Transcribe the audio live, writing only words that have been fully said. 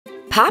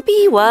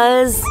Poppy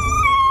was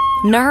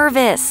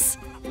nervous.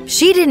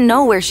 She didn't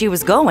know where she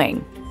was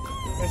going.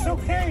 It's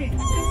okay.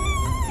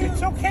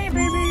 It's okay,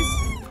 babies.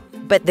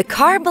 But the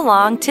car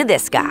belonged to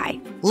this guy,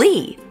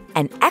 Lee,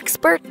 an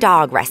expert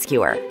dog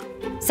rescuer.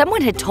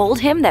 Someone had told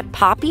him that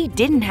Poppy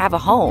didn't have a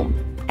home,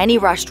 and he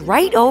rushed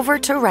right over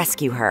to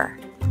rescue her.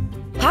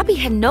 Poppy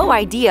had no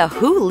idea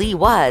who Lee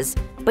was,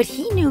 but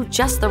he knew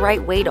just the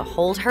right way to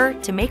hold her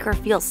to make her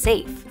feel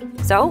safe.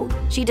 So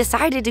she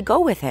decided to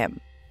go with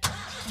him.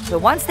 But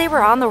once they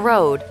were on the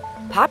road,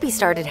 Poppy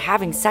started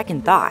having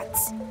second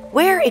thoughts.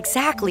 Where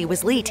exactly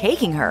was Lee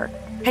taking her?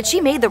 Had she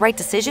made the right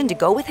decision to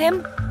go with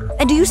him?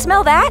 And do you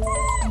smell that?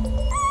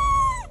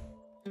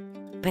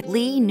 But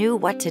Lee knew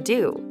what to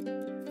do.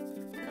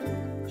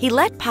 He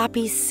let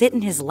Poppy sit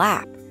in his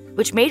lap,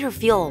 which made her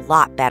feel a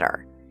lot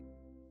better.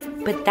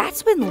 But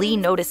that's when Lee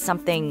noticed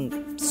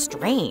something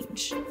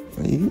strange.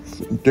 Are you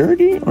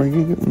dirty or are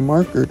you getting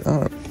markered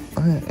up?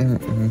 I am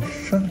in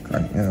shock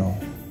right now.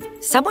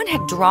 Someone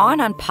had drawn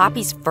on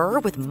Poppy's fur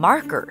with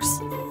markers.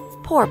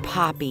 Poor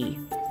Poppy.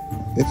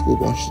 Let's go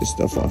wash this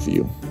stuff off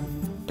you.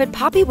 But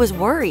Poppy was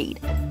worried.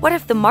 What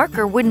if the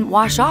marker wouldn't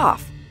wash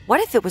off? What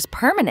if it was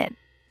permanent?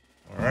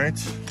 All right.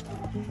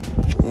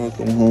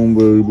 Welcome home,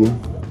 baby.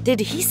 Did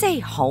he say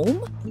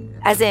home?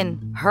 As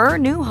in her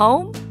new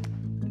home?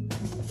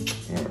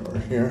 Over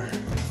here.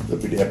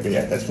 Look at that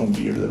bath. That's going to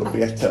be your little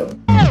bathtub.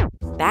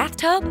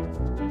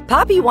 Bathtub?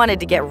 Poppy wanted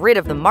to get rid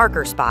of the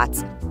marker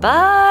spots,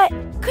 but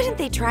couldn't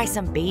they try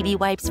some baby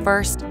wipes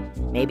first?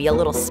 Maybe a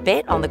little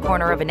spit on the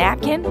corner of a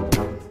napkin?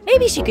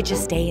 Maybe she could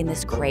just stay in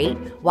this crate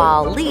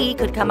while Lee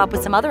could come up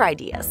with some other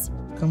ideas.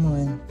 Come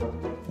on.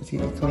 Let's get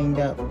you cleaned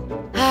up.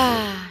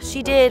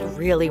 She did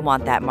really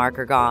want that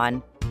marker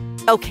gone.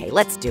 Okay,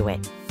 let's do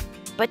it.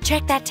 But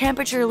check that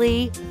temperature,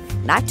 Lee.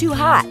 Not too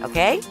hot,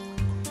 okay?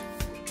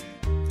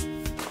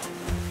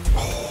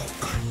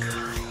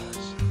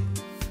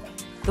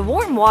 The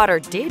warm water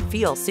did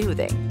feel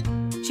soothing.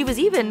 She was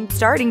even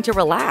starting to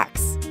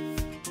relax.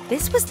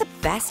 This was the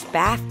best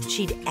bath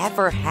she'd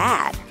ever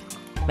had.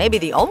 Maybe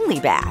the only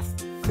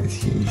bath.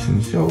 Let's use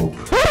some soap.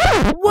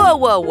 Whoa,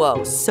 whoa,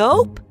 whoa,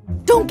 soap?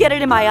 Don't get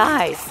it in my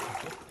eyes.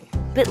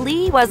 But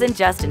Lee wasn't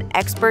just an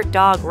expert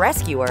dog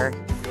rescuer.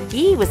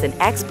 He was an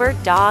expert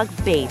dog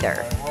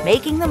bather,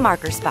 making the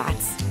marker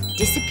spots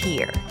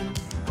disappear.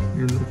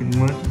 You're looking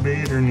much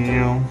better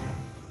now.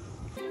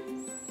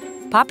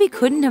 Poppy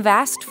couldn't have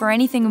asked for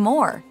anything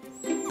more,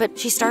 but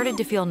she started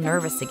to feel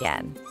nervous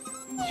again.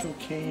 It's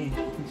okay.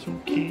 It's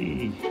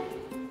okay.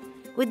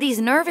 Would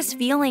these nervous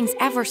feelings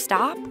ever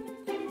stop?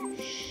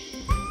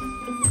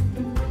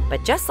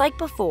 But just like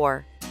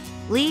before,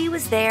 Lee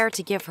was there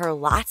to give her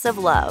lots of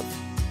love.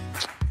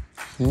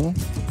 See?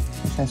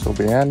 It's not so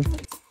bad.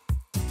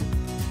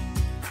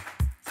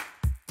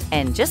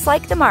 And just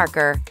like the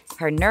marker,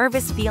 her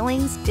nervous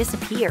feelings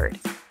disappeared,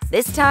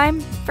 this time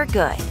for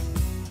good.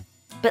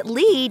 But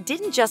Lee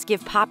didn't just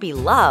give Poppy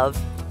love,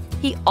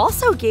 he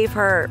also gave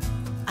her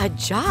a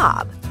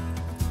job.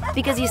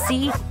 Because you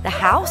see, the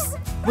house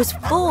was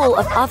full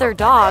of other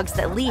dogs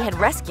that Lee had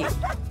rescued.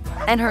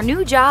 And her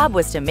new job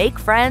was to make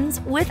friends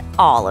with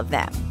all of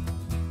them.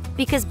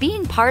 Because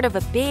being part of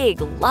a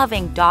big,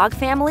 loving dog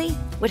family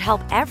would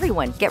help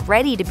everyone get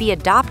ready to be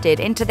adopted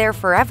into their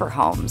forever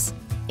homes,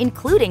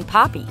 including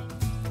Poppy.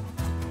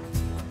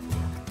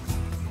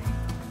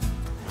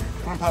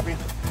 Come on, Poppy.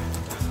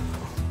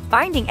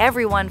 Finding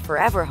everyone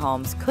forever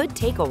homes could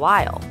take a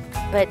while,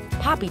 but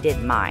Poppy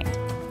didn't mind.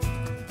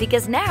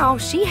 Because now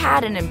she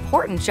had an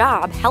important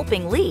job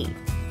helping Lee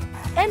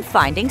and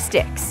finding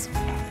sticks.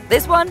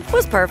 This one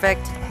was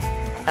perfect.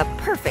 A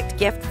perfect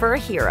gift for a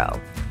hero.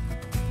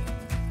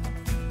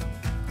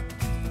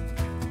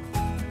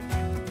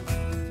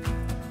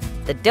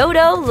 The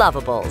Dodo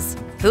Loveables.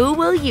 Who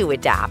will you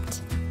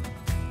adopt?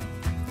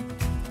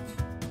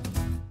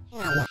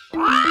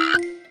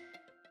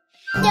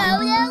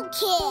 Dodo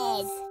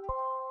Kids.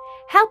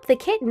 Help the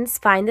kittens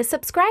find the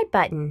subscribe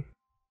button.